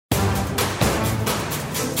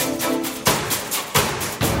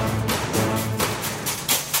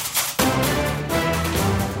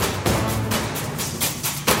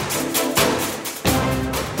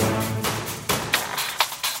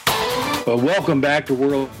Well, welcome back to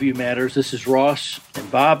Worldview Matters. This is Ross and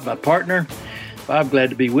Bob, my partner. Bob, glad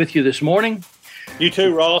to be with you this morning. You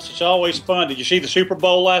too, Ross. It's always fun. Did you see the Super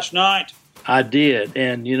Bowl last night? I did.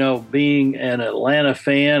 And, being an Atlanta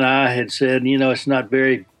fan, I had said, it's not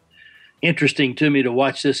very interesting to me to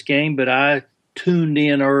watch this game, but I tuned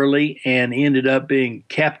in early and ended up being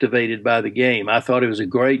captivated by the game. I thought it was a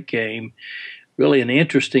great game. Really an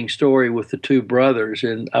interesting story with the two brothers,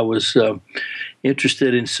 and I was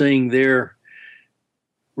interested in seeing their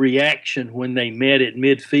reaction when they met at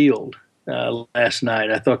midfield last night.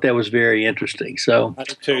 I thought that was very interesting. So I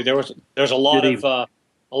did too. There's a lot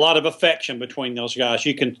of affection between those guys.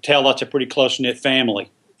 You can tell that's a pretty close-knit family.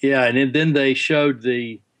 Yeah, and then they showed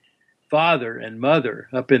the father and mother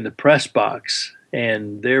up in the press box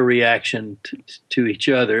and their reaction to each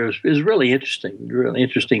other. It was really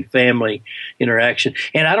interesting family interaction.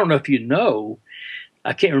 And I don't know if you know,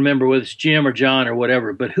 I can't remember whether it's Jim or John or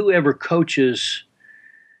whatever, but whoever coaches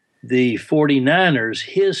the 49ers,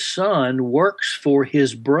 his son works for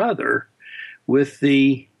his brother with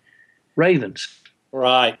the Ravens.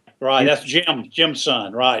 Right. That's Jim's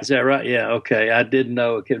son, right. Is that right? Yeah, okay. I didn't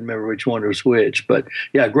know. I can't remember which one was which, but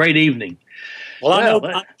yeah, great evening. Well, I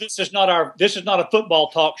know this is not a football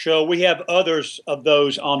talk show. We have others of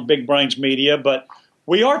those on Big Brains Media, but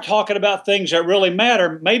we are talking about things that really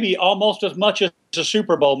matter, maybe almost as much as the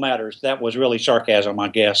Super Bowl matters. That was really sarcasm, I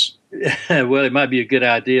guess. Well, it might be a good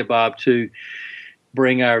idea, Bob, to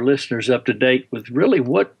bring our listeners up to date with really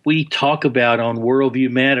what we talk about on Worldview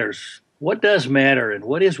Matters. What does matter and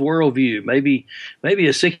what is worldview? Maybe a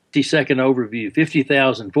 60-second overview,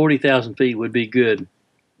 50,000, 40,000 feet would be good.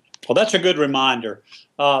 Well, that's a good reminder.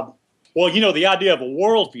 The idea of a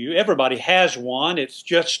worldview, everybody has one. It's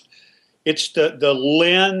the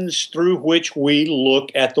lens through which we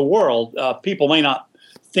look at the world. People may not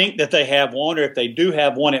think that they have one, or if they do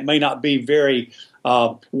have one, it may not be very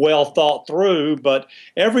well thought through. But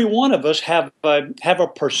every one of us have a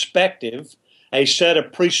perspective, a set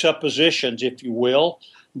of presuppositions, if you will,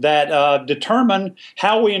 that determine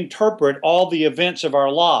how we interpret all the events of our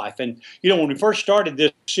life. And, when we first started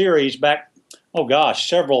this series back,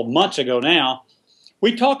 several months ago now,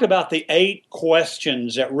 we talked about the 8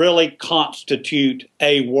 questions that really constitute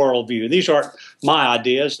a worldview. These aren't my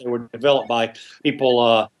ideas. They were developed by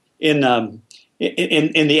people in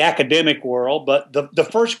the academic world. But the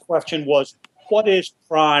first question was, what is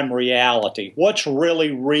prime reality? What's really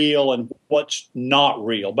real and what's not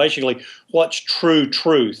real? Basically, what's true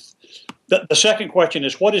truth? The second question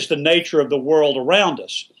is, what is the nature of the world around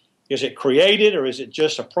us? Is it created, or is it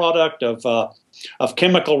just a product of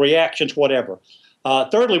chemical reactions, whatever?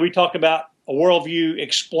 Thirdly, we talk about a worldview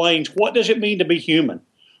explains, what does it mean to be human?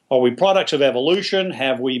 Are we products of evolution?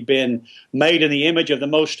 Have we been made in the image of the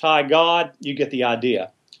Most High God? You get the idea.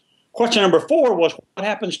 Question number 4 was, what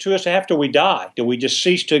happens to us after we die? Do we just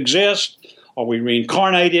cease to exist? Are we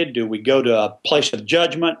reincarnated? Do we go to a place of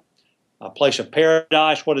judgment, a place of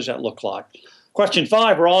paradise? What does that look like? Question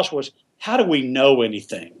 5, Ross, was, how do we know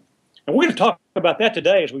anything? And we're going to talk about that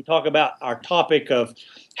today as we talk about our topic of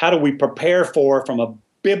how do we prepare from a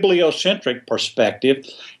bibliocentric perspective,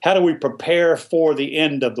 how do we prepare for the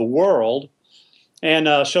end of the world? And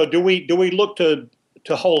so do we look to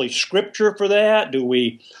Holy Scripture for that?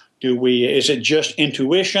 Is it just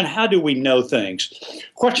intuition? How do we know things?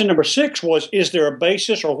 Question number 6 was, is there a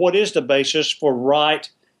basis, or what is the basis for right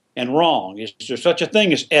and wrong? Is there such a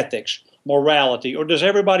thing as ethics, morality, or does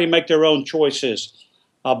everybody make their own choices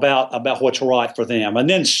about what's right for them? And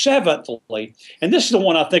then seventhly, and this is the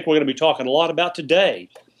one I think we're going to be talking a lot about today,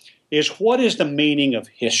 is what is the meaning of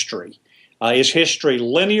history? Is history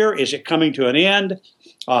linear? Is it coming to an end?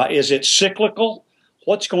 Is it cyclical?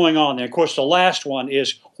 What's going on there? Of course, the last one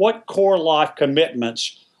is, what core life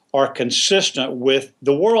commitments are consistent with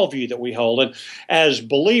the worldview that we hold? And as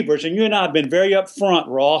believers, and you and I have been very upfront,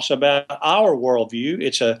 Ross, about our worldview.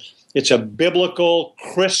 It's a biblical,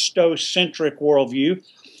 Christocentric worldview.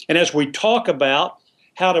 And as we talk about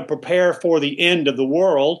how to prepare for the end of the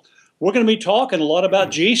world, we're going to be talking a lot about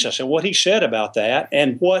Jesus and what he said about that,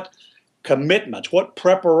 and what commitments, what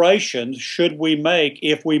preparations should we make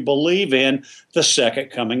if we believe in the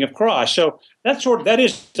second coming of Christ. So that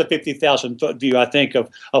is the 50,000 foot view, I think,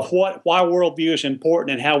 of why worldview is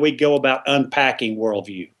important and how we go about unpacking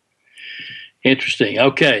worldview. Interesting.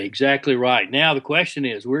 Okay, exactly right. Now the question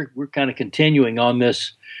is, we're kind of continuing on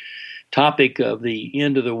this topic of the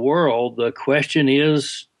end of the world. The question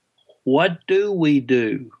is, what do we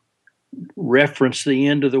do? Reference the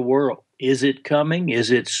end of the world. Is it coming?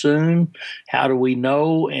 Is it soon? How do we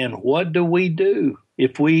know? And what do we do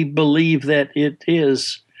if we believe that it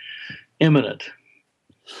is imminent?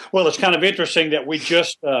 Well, it's kind of interesting that we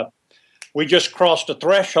just crossed the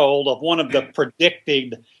threshold of one of the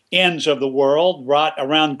predicted ends of the world right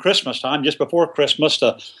around Christmas time, just before Christmas.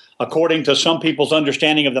 According to some people's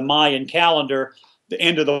understanding of the Mayan calendar, the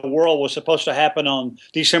end of the world was supposed to happen on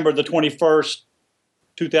December the 21st,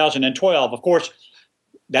 2012. Of course,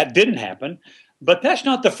 that didn't happen, but that's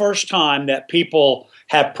not the first time that people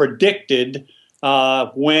have predicted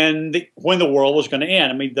when the world was going to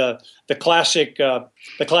end. I mean, the classic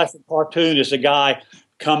cartoon is a guy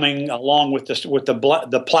coming along with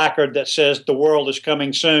the placard that says the world is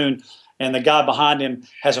coming soon, and the guy behind him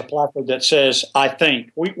has a placard that says I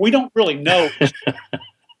think. We don't really know.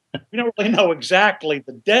 We don't really know exactly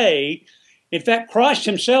the day. In fact, Christ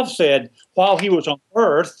himself said while he was on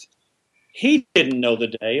earth, he didn't know the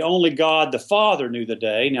day. Only God the Father knew the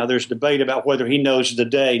day. Now, there's debate about whether he knows the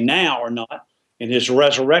day now or not in his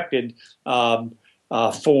resurrected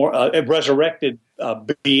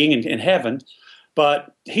being in heaven.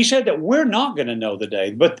 But he said that we're not going to know the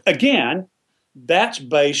day. But again, that's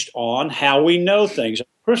based on how we know things.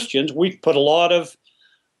 Christians, we put a lot of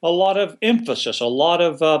emphasis, a lot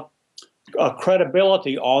of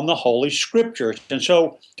credibility on the Holy Scriptures. And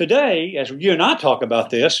so today, as you and I talk about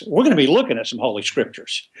this, we're going to be looking at some Holy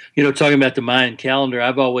Scriptures. You know, talking about the Mayan calendar,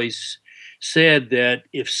 I've always said that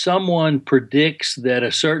if someone predicts that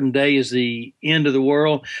a certain day is the end of the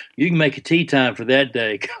world, you can make a tea time for that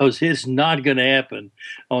day, because it's not going to happen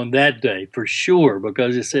on that day for sure,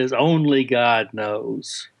 because it says only God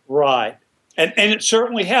knows. Right. And it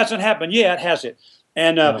certainly hasn't happened yet, has it?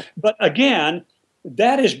 And No. But again,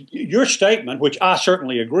 that is your statement, which I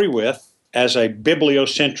certainly agree with as a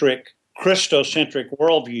bibliocentric, Christocentric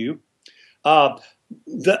worldview.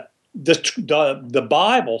 The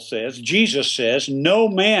Bible says, Jesus says, no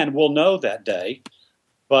man will know that day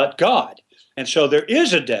but God. And so there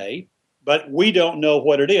is a day, but we don't know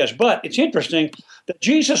what it is. But it's interesting that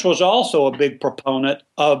Jesus was also a big proponent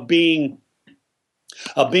of being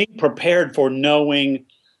prepared for knowing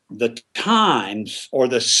the times or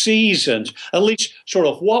the seasons, at least sort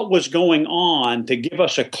of what was going on, to give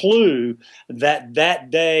us a clue that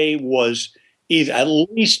that day was either at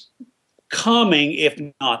least coming, if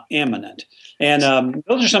not imminent. And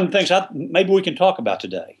those are some things maybe we can talk about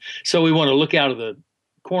today. So we want to look out of the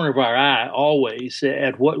corner of our eye always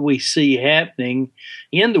at what we see happening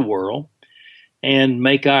in the world and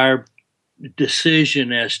make our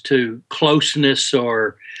decision as to closeness,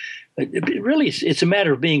 or really it's a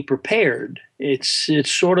matter of being prepared. It's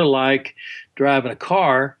sort of like driving a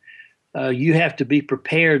car. You have to be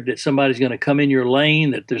prepared that somebody's going to come in your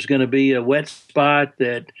lane, that there's going to be a wet spot,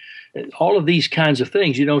 that all of these kinds of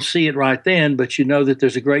things. You don't see it right then, but you know that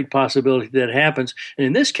there's a great possibility that it happens. And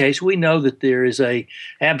in this case, we know that there is a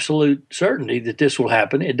absolute certainty that this will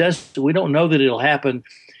happen. We don't know that it'll happen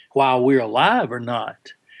while we're alive or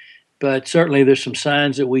not. But certainly there's some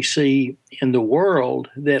signs that we see in the world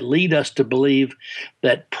that lead us to believe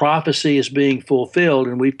that prophecy is being fulfilled.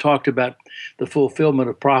 And we've talked about the fulfillment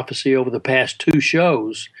of prophecy over the past two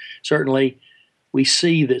shows. Certainly we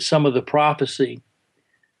see that some of the prophecy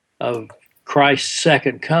of Christ's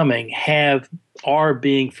second coming are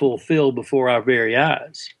being fulfilled before our very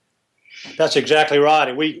eyes. That's exactly right.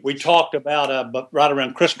 And we talked about right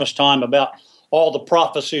around Christmas time about all the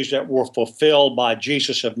prophecies that were fulfilled by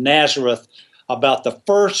Jesus of Nazareth about the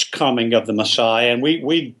first coming of the Messiah. And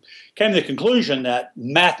we came to the conclusion that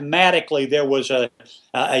mathematically there was the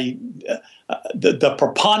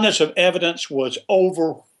preponderance of evidence was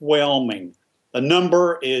overwhelming. The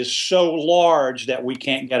number is so large that we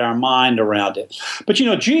can't get our mind around it. But, you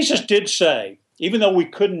know, Jesus did say, even though we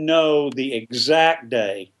couldn't know the exact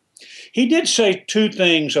day, he did say two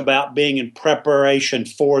things about being in preparation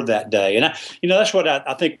for that day. And, that's what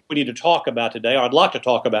I think we need to talk about today, or I'd like to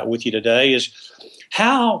talk about with you today, is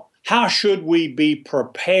how should we be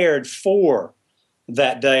prepared for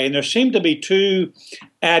that day? And there seem to be two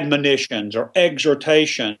admonitions or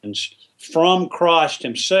exhortations from Christ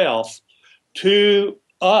himself to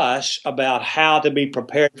us about how to be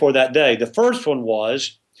prepared for that day. The first one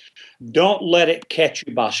was, don't let it catch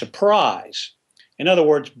you by surprise. In other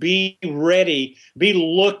words, be ready, be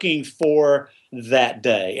looking for that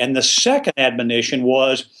day. And the second admonition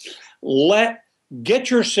was,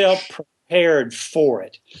 get yourself prepared for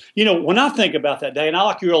it. You know, when I think about that day, and I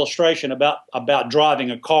like your illustration about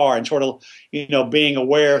driving a car and sort of, being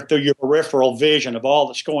aware through your peripheral vision of all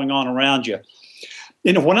that's going on around you.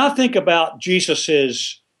 You know, when I think about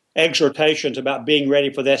Jesus's exhortations about being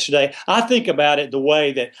ready for that today, I think about it the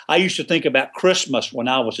way that I used to think about Christmas when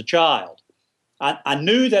I was a child. I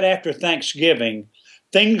knew that after Thanksgiving,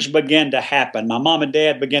 things began to happen. My mom and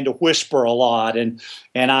dad began to whisper a lot, and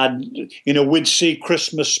we'd see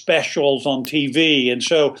Christmas specials on TV, and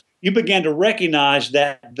so you began to recognize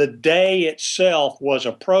that the day itself was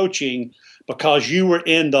approaching because you were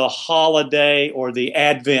in the holiday or the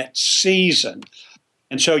Advent season.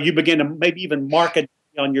 And so you begin to maybe even mark it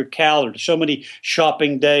on your calendar, so many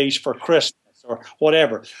shopping days for Christmas or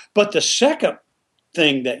whatever. But the second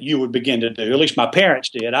thing that you would begin to do, at least my parents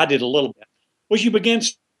did, I did a little bit, was you begin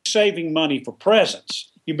saving money for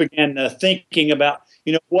presents. You began thinking about,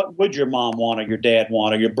 what would your mom want or your dad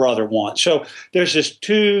want or your brother want? So there's this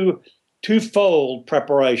twofold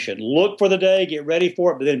preparation. Look for the day, get ready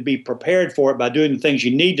for it, but then be prepared for it by doing the things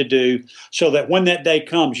you need to do so that when that day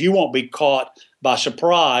comes, you won't be caught by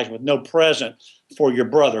surprise with no present for your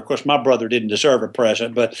brother. Of course, my brother didn't deserve a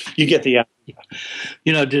present, but you get the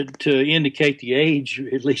idea. To indicate the age,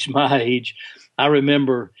 at least my age, I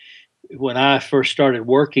remember when I first started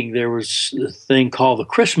working, there was a thing called the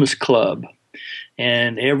Christmas Club.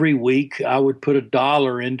 And every week I would put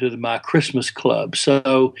 $1 into my Christmas club.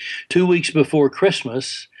 So 2 weeks before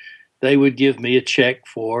Christmas, they would give me a check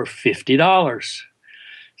for $50.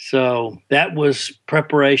 So that was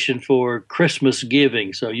preparation for Christmas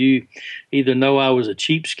giving. So you either know I was a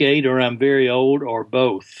cheapskate or I'm very old or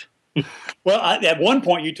both. Well, at one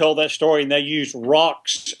point you told that story and they used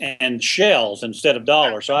rocks and shells instead of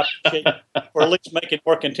dollars. So I appreciate you for at least making it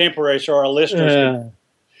more contemporary so our listeners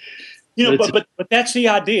but that's the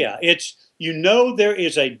idea. It's, there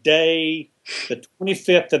is a day, the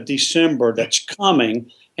 25th of December, that's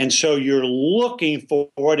coming, and so you're looking for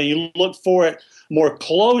it, and you look for it more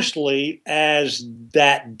closely as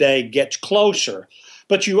that day gets closer.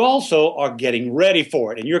 But you also are getting ready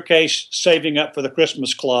for it. In your case, saving up for the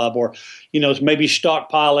Christmas club, or maybe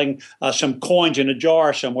stockpiling some coins in a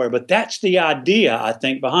jar somewhere. But that's the idea, I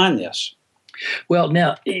think, behind this. Well,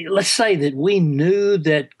 now, let's say that we knew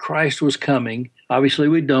that Christ was coming. Obviously,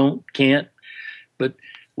 we can't, but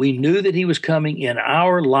we knew that he was coming in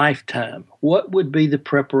our lifetime. What would be the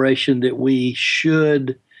preparation that we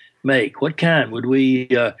should make? What kind? Would we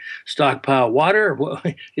stockpile water? What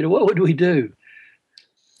would we do?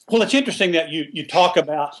 Well, it's interesting that you talk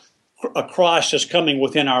about a Christ that's coming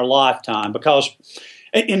within our lifetime, because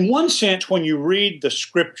in one sense, when you read the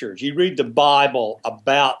scriptures, you read the Bible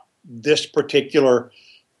about this particular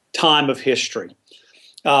time of history.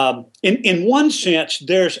 In one sense,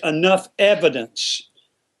 there's enough evidence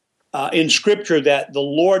in Scripture that the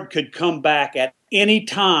Lord could come back at any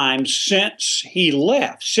time since he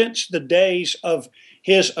left, since the days of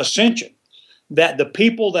his ascension, that the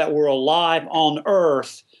people that were alive on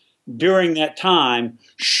earth during that time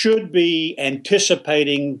should be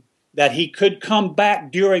anticipating that he could come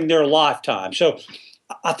back during their lifetime. So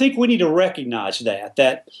I think we need to recognize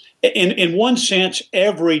that in one sense,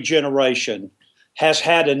 every generation has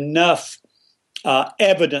had enough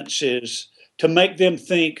evidences to make them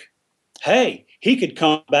think, hey, he could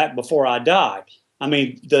come back before I die. I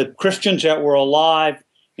mean, the Christians that were alive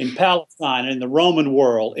in Palestine and in the Roman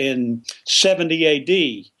world in 70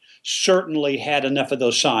 AD certainly had enough of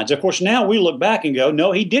those signs. Of course, now we look back and go,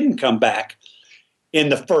 no, he didn't come back in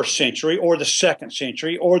the first century or the second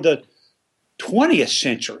century or the 20th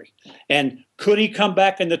century. And could he come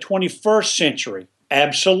back in the 21st century?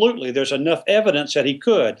 Absolutely. There's enough evidence that he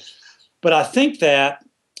could. But I think that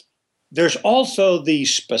there's also the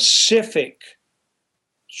specific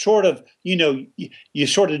sort of, you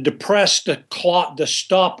sort of depress the clock, the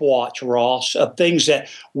stopwatch, Ross, of things that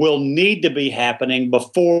will need to be happening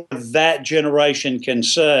before that generation can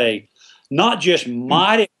say, not just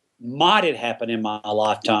might it happen in my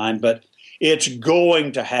lifetime, but it's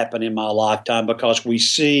going to happen in my lifetime, because we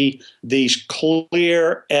see these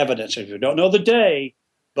clear evidences. We don't know the day,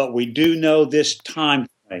 but we do know this time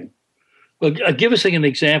frame. Well, give us an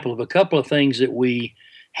example of a couple of things that we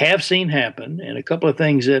have seen happen and a couple of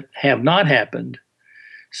things that have not happened,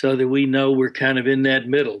 so that we know we're kind of in that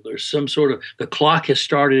middle. There's some sort of, the clock has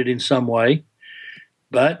started in some way,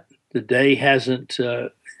 but the day hasn't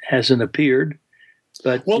appeared.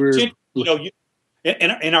 But in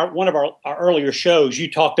one of our earlier shows, you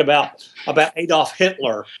talked about Adolf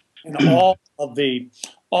Hitler and all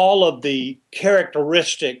of the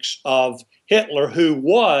characteristics of Hitler, who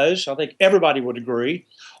was, I think everybody would agree,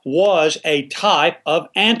 was a type of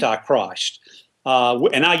Antichrist.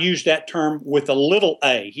 And I use that term with a little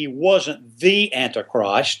a. He wasn't the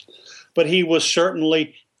Antichrist, but he was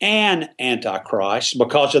certainly an Antichrist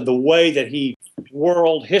because of the way that he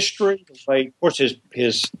world history, the way, of course,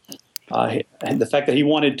 his and the fact that he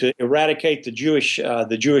wanted to eradicate the Jewish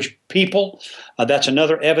people, that's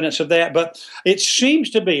another evidence of that. But it seems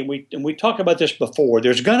to be, and we talked about this before,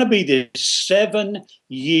 there's going to be this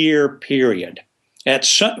 7-year period.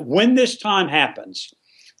 When this time happens,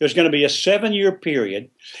 there's going to be a 7-year period.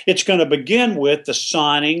 It's going to begin with the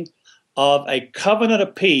signing of a covenant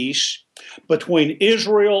of peace between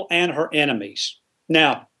Israel and her enemies.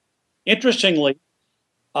 Now, interestingly,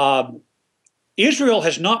 Israel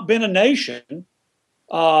has not been a nation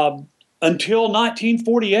until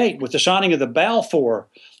 1948 with the signing of the Balfour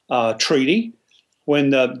Treaty,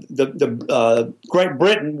 when the Great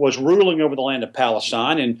Britain was ruling over the land of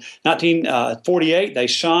Palestine. In 1948, they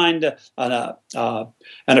signed an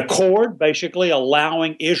accord basically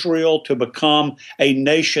allowing Israel to become a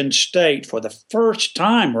nation state for the first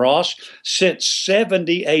time, Ross, since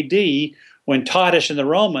 70 AD, when Titus and the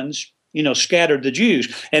Romans scattered the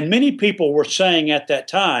Jews. And many people were saying at that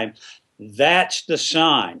time, that's the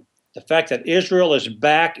sign. The fact that Israel is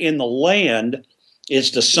back in the land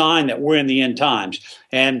is the sign that we're in the end times.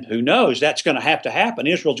 And who knows, that's going to happen.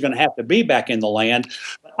 Israel's going to have to be back in the land.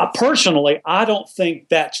 Personally, I don't think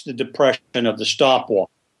that's the depression of the stopwatch.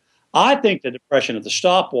 I think the depression of the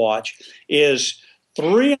stopwatch is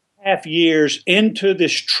 3.5 years into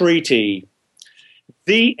this treaty,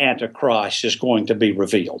 the Antichrist is going to be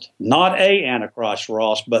revealed. Not a Antichrist,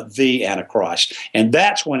 Ross, but the Antichrist. And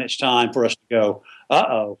that's when it's time for us to go,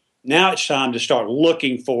 uh-oh, now it's time to start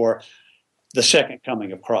looking for the second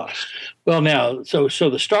coming of Christ. Well, now, so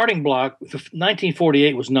the starting block,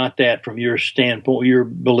 1948 was not that from your standpoint, your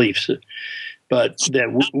beliefs, but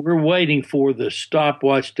that we're waiting for the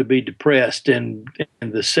stopwatch to be depressed and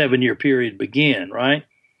the 7-year period begin, right?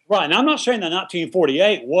 Right. And I'm not saying that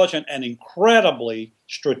 1948 wasn't an incredibly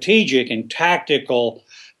strategic and tactical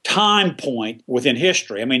time point within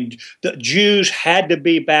history. I mean, the Jews had to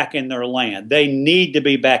be back in their land. They need to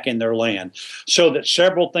be back in their land so that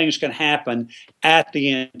several things can happen at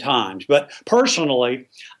the end times. But personally,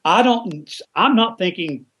 I'm not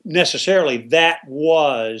thinking necessarily that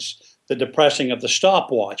was the depressing of the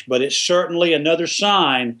stopwatch, but it's certainly another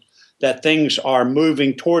sign that things are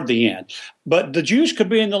moving toward the end. But the Jews could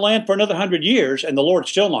be in the land for another 100 years and the Lord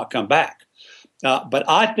still not come back. But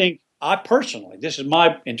I personally, this is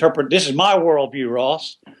my worldview,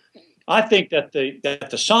 Ross. I think that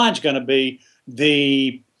the sign's going to be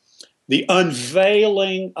the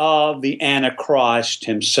unveiling of the Antichrist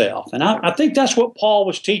himself. And I think that's what Paul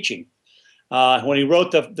was teaching when he wrote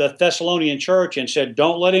the Thessalonian church and said,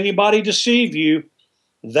 don't let anybody deceive you.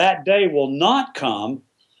 That day will not come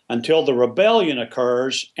until the rebellion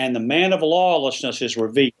occurs and the man of lawlessness is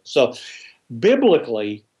revealed. So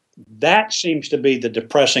biblically, that seems to be the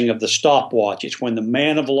depressing of the stopwatch. It's when the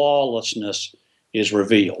man of lawlessness is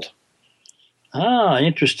revealed. Ah,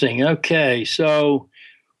 interesting. Okay, so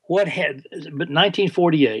but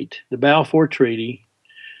 1948, the Balfour Treaty,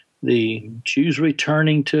 the Jews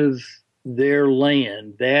returning to their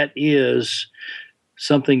land, that is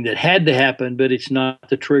something that had to happen, but it's not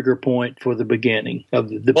the trigger point for the beginning of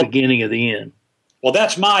beginning of the end. Well,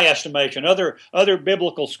 that's my estimation. Other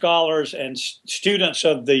biblical scholars and students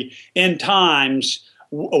of the end times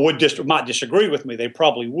might disagree with me. They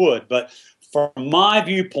probably would. But from my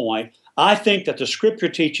viewpoint, I think that the Scripture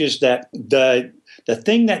teaches that the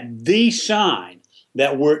sign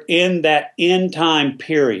that we're in that end time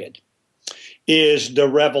period is the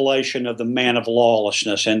revelation of the man of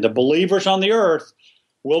lawlessness. And the believers on the earth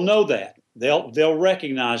will know that. They'll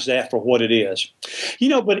recognize that for what it is.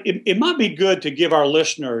 But it might be good to give our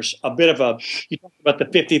listeners a bit of you talked about the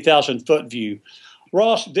 50,000-foot view.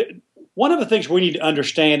 Ross, one of the things we need to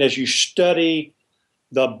understand as you study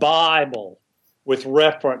the Bible with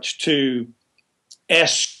reference to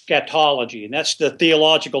eschatology, and that's the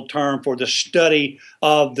theological term for the study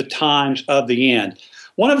of the times of the end.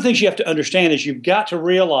 One of the things you have to understand is you've got to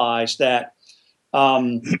realize that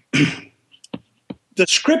the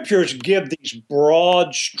Scriptures give these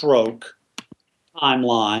broad stroke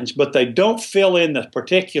timelines, but they don't fill in the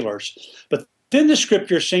particulars. But then the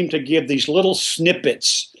Scriptures seem to give these little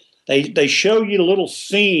snippets. They show you little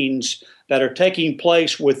scenes that are taking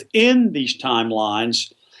place within these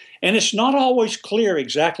timelines, and it's not always clear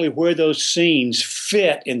exactly where those scenes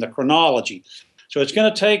fit in the chronology. So it's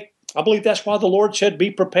going to take, I believe that's why the Lord said, be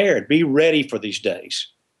prepared, be ready for these days.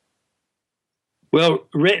 Well,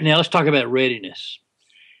 now let's talk about readiness.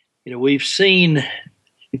 We've seen,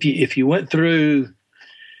 if you went through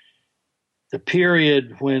the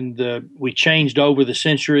period when we changed over the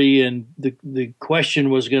century, and the question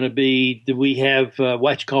was going to be, do we have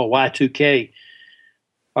what you call Y2K?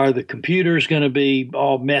 Are the computers going to be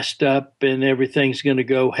all messed up and everything's going to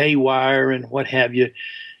go haywire and what have you?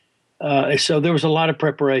 So there was a lot of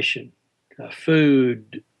preparation,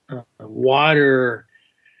 food, water,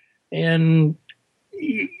 and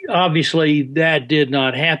obviously that did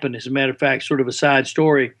not happen. As a matter of fact, sort of a side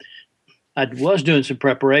story, I was doing some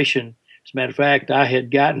preparation. As a matter of fact, I had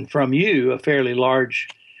gotten from you a fairly large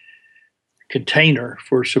container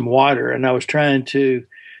for some water, and I was trying to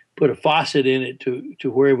put a faucet in it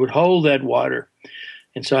to where it would hold that water.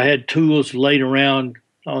 And so I had tools laid around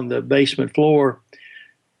on the basement floor,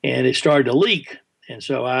 and it started to leak. And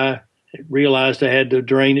so I realized I had to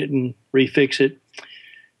drain it and refix it.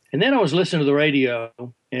 And then I was listening to the radio,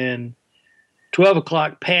 and 12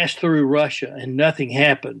 o'clock passed through Russia, and nothing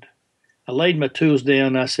happened. I laid my tools down,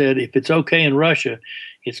 and I said, if it's okay in Russia,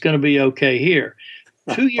 it's going to be okay here.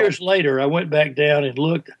 2 years later, I went back down and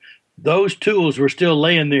looked. Those tools were still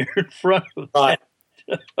laying there in front of Right.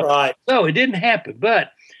 Right. So it didn't happen,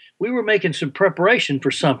 but we were making some preparation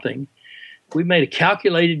for something. We made a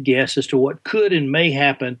calculated guess as to what could and may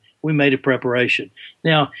happen. We made a preparation.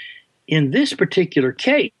 Now, in this particular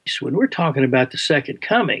case, when we're talking about the second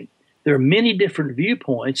coming, there are many different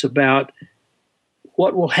viewpoints about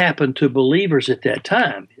what will happen to believers at that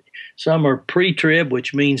time. Some are pre-trib,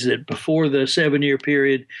 which means that before the 7-year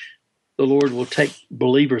period, the Lord will take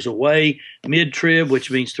believers away. Mid-trib,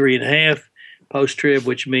 which means 3.5. Post-trib,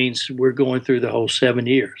 which means we're going through the whole 7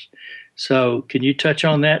 years. So can you touch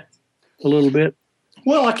on that a little bit?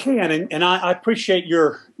 Well, I can, and I appreciate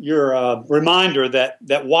your reminder that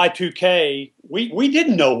Y2K, we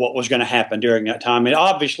didn't know what was going to happen during that time. And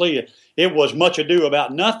obviously, it was much ado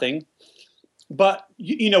about nothing. But,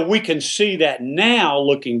 we can see that now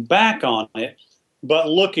looking back on it. But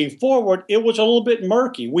looking forward, it was a little bit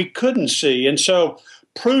murky. We couldn't see. And so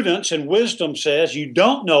prudence and wisdom says you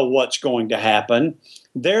don't know what's going to happen.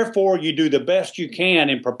 Therefore, you do the best you can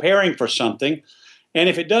in preparing for something. And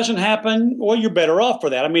if it doesn't happen, well, you're better off for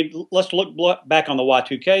that. I mean, let's look back on the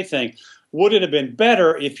Y2K thing. Would it have been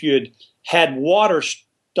better if you'd had water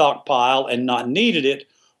stockpile and not needed it,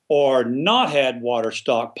 or not had water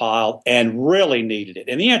stockpile and really needed it?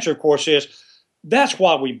 And the answer, of course, is that's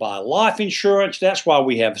why we buy life insurance. That's why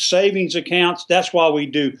we have savings accounts. That's why we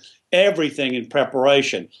do everything in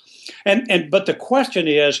preparation. But the question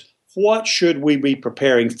is, what should we be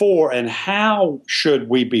preparing for, and how should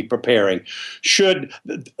we be preparing?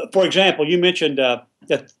 For example, you mentioned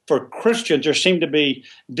that for Christians there seem to be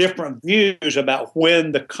different views about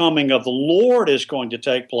when the coming of the Lord is going to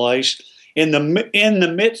take place in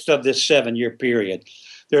the midst of this 7-year period.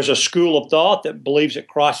 There's a school of thought that believes that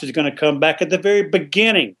Christ is going to come back at the very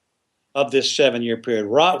beginning of this 7-year period.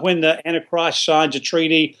 Right when the Antichrist signs a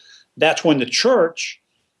treaty, that's when the church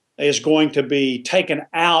is going to be taken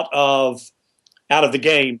out of the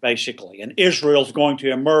game, basically. And Israel's going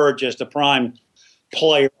to emerge as the prime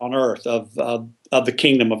player on earth of the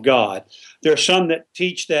kingdom of God. There are some that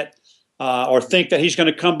teach that or think that he's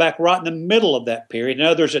going to come back right in the middle of that period, and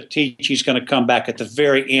others that teach he's going to come back at the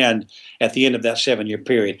very end, at the end of that 7-year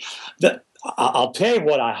period. I'll tell you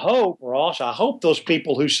what I hope, Ross. I hope those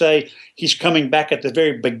people who say he's coming back at the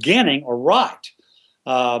very beginning are right,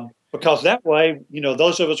 because that way,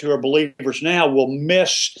 those of us who are believers now will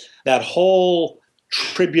miss that whole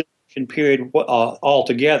tribulation period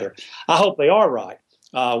altogether. I hope they are right.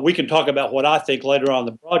 We can talk about what I think later on in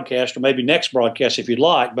the broadcast, or maybe next broadcast if you'd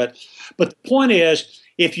like. But the point is,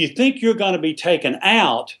 if you think you're going to be taken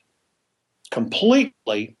out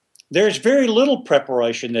completely, there's very little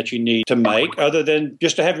preparation that you need to make other than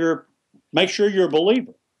just to make sure you're a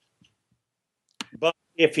believer. But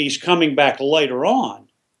if he's coming back later on,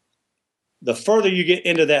 the further you get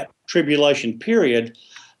into that tribulation period,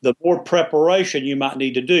 the more preparation you might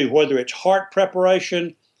need to do, whether it's heart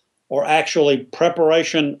preparation or actually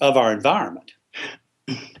preparation of our environment.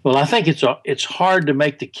 Well, I think it's hard to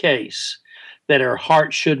make the case that our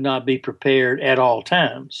heart should not be prepared at all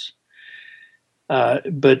times.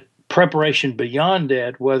 But preparation beyond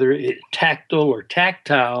that, whether it's tactile or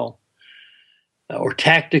tactile, or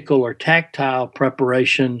tactical or tactile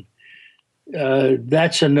preparation,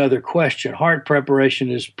 that's another question. Heart preparation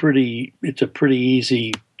it's a pretty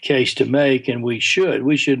easy case to make, and we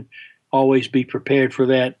should always be prepared for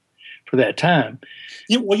that time.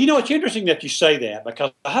 Well, it's interesting that you say that,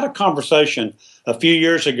 because I had a conversation a few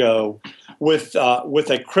years ago with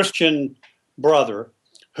a Christian brother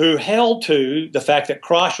who held to the fact that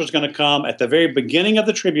Christ was going to come at the very beginning of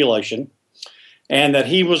the tribulation, and that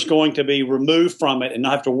he was going to be removed from it and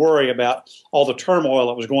not have to worry about all the turmoil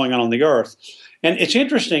that was going on the earth. And it's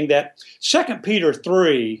interesting that 2 Peter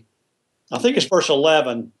 3, I think it's verse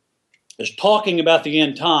 11, is talking about the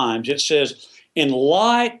end times, it says, in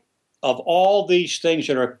light of all these things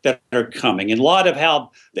that are coming, in light of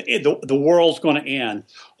how the world's going to end,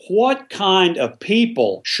 what kind of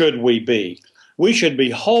people should we be? We should be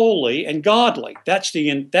holy and godly. That's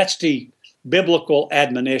the biblical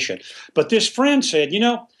admonition. But this friend said,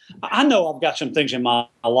 I know I've got some things in my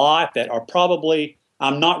life that are probably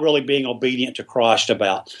I'm not really being obedient to Christ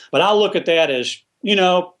about. But I look at that as,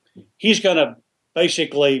 he's going to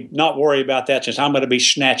basically not worry about that since I'm going to be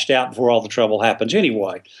snatched out before all the trouble happens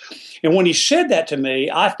anyway. And when he said that to me,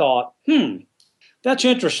 I thought, that's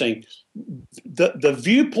interesting. The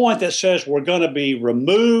viewpoint that says we're going to be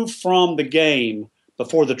removed from the game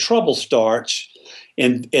before the trouble starts,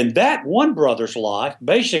 and that one brother's life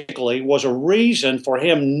basically was a reason for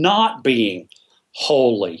him not being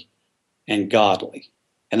holy and godly.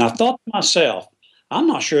 And I thought to myself, I'm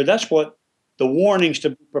not sure that's what the warnings to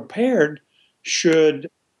be prepared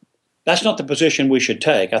that's not the position we should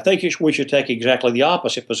take. I think we should take exactly the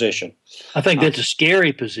opposite position. I think that's a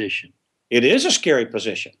scary position. It is a scary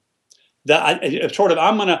position.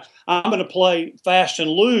 I'm gonna play fast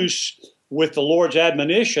and loose with the Lord's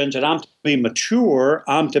admonitions, and I'm to be mature.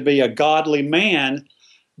 I'm to be a godly man,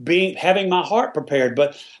 having my heart prepared.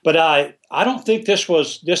 But I don't think this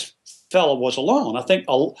fellow was alone. I think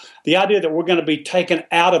the idea that we're going to be taken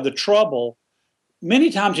out of the trouble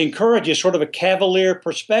many times encourages sort of a cavalier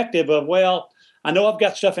perspective of, well, I know I've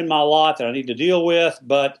got stuff in my life that I need to deal with,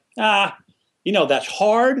 but that's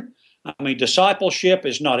hard. I mean, discipleship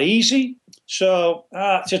is not easy. So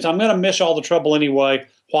since I'm going to miss all the trouble anyway,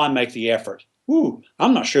 why make the effort?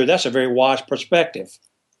 I'm not sure that's a very wise perspective.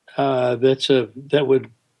 That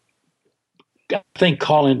would, I think,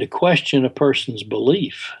 call into question a person's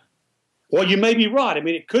belief. Well, you may be right. I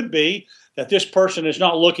mean, it could be that this person is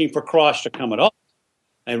not looking for Christ to come at all.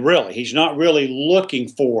 And really, he's not really looking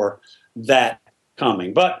for that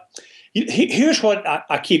coming. But here's what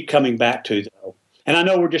I keep coming back to, though. And I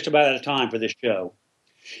know we're just about out of time for this show.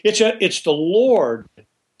 It's the Lord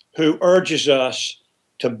who urges us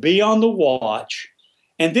to be on the watch.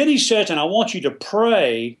 And then he says, and I want you to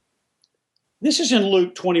pray. This is in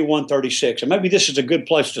Luke 21:36. And maybe this is a good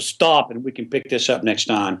place to stop and we can pick this up next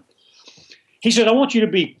time. He said, I want you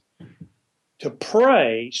to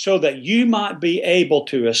pray so that you might be able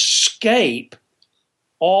to escape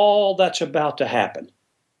all that's about to happen.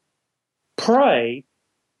 Pray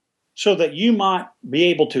so that you might be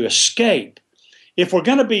able to escape. If we're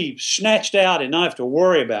going to be snatched out and not have to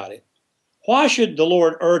worry about it, why should the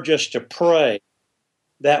Lord urge us to pray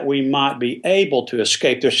that we might be able to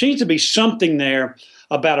escape? There seems to be something there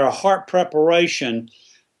about our heart preparation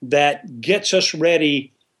that gets us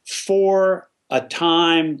ready for a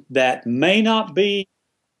time that may not be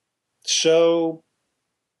so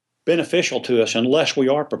beneficial to us unless we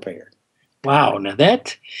are prepared. Wow. Now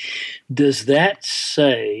does that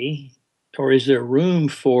say, or is there room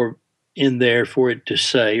in there for it to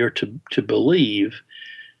say or to believe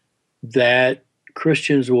that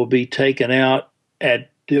Christians will be taken out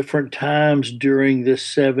at different times during this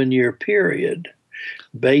 7-year period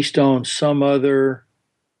based on some other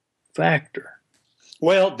factor?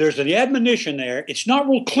 Well, there's an admonition there. It's not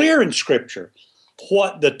real clear in Scripture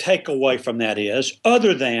what the takeaway from that is,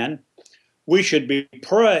 other than we should be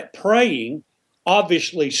praying,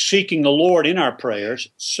 obviously seeking the Lord in our prayers,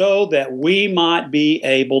 so that we might be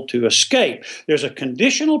able to escape. There's a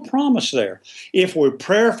conditional promise there. If we're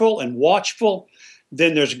prayerful and watchful,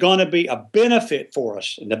 then there's going to be a benefit for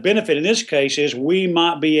us. And the benefit in this case is we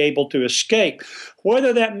might be able to escape.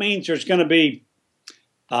 Whether that means there's going to be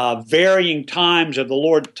varying times of the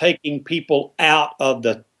Lord taking people out of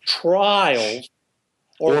the trials,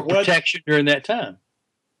 or protection during that time.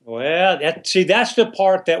 Well, that's the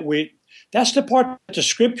part that the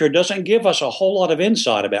Scripture doesn't give us a whole lot of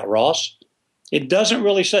insight about, Ross. It doesn't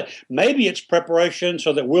really say. Maybe it's preparation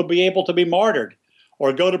so that we'll be able to be martyred,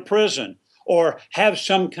 or go to prison, or have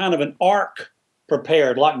some kind of an ark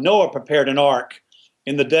prepared, like Noah prepared an ark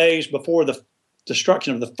in the days before the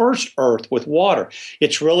destruction of the first earth with water.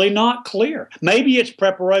 It's really not clear. Maybe it's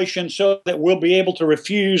preparation so that we'll be able to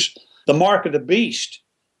refuse the mark of the beast.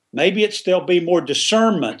 Maybe there'll be more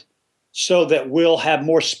discernment so that we'll have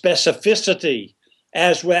more specificity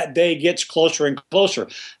as that day gets closer and closer.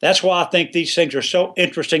 That's why I think these things are so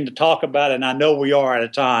interesting to talk about, and I know we are at a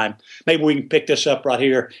time. Maybe we can pick this up right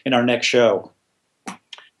here in our next show.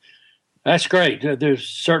 That's great. There's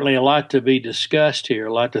certainly a lot to be discussed here,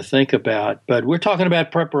 a lot to think about. But we're talking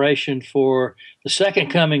about preparation for the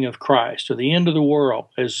second coming of Christ, or the end of the world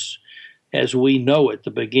as we know it,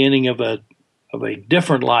 the beginning of a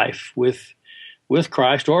different life with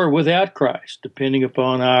Christ or without Christ, depending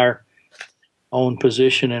upon our own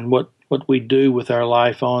position and what we do with our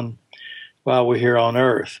life while we're here on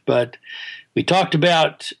earth. But we talked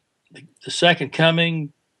about the second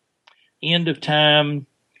coming, end of time,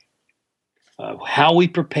 how we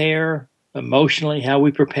prepare emotionally, how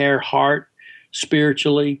we prepare heart,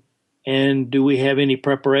 spiritually, and do we have any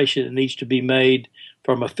preparation that needs to be made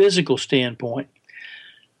from a physical standpoint.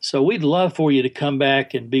 So we'd love for you to come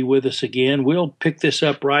back and be with us again. We'll pick this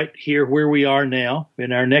up right here where we are now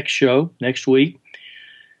in our next show next week.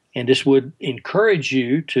 And this would encourage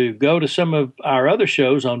you to go to some of our other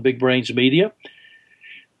shows on Big Brains Media.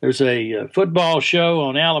 There's a football show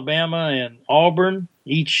on Alabama and Auburn.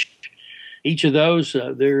 Each of those,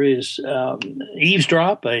 there is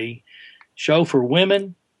Eavesdrop, a show for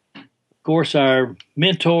women. Of course, our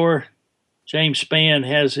mentor, James Spann,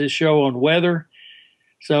 has his show on weather.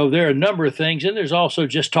 So there are a number of things. And there's also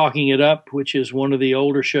Just Talking It Up, which is one of the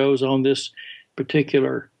older shows on this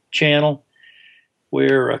particular channel,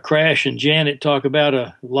 where Crash and Janet talk about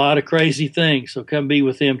a lot of crazy things. So come be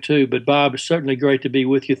with them too. But Bob, it's certainly great to be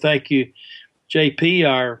with you. Thank you,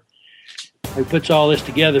 JP, who puts all this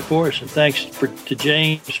together for us. And thanks to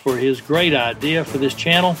James for his great idea for this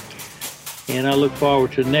channel. And I look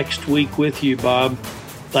forward to next week with you, Bob.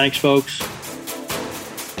 Thanks, folks.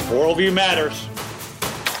 Worldview matters.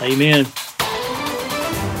 Amen.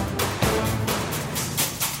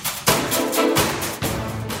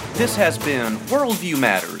 This has been Worldview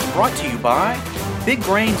Matters, brought to you by Big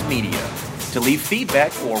Brains Media. To leave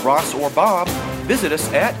feedback for Ross or Bob, visit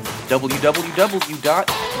us at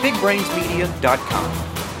www.bigbrainsmedia.com.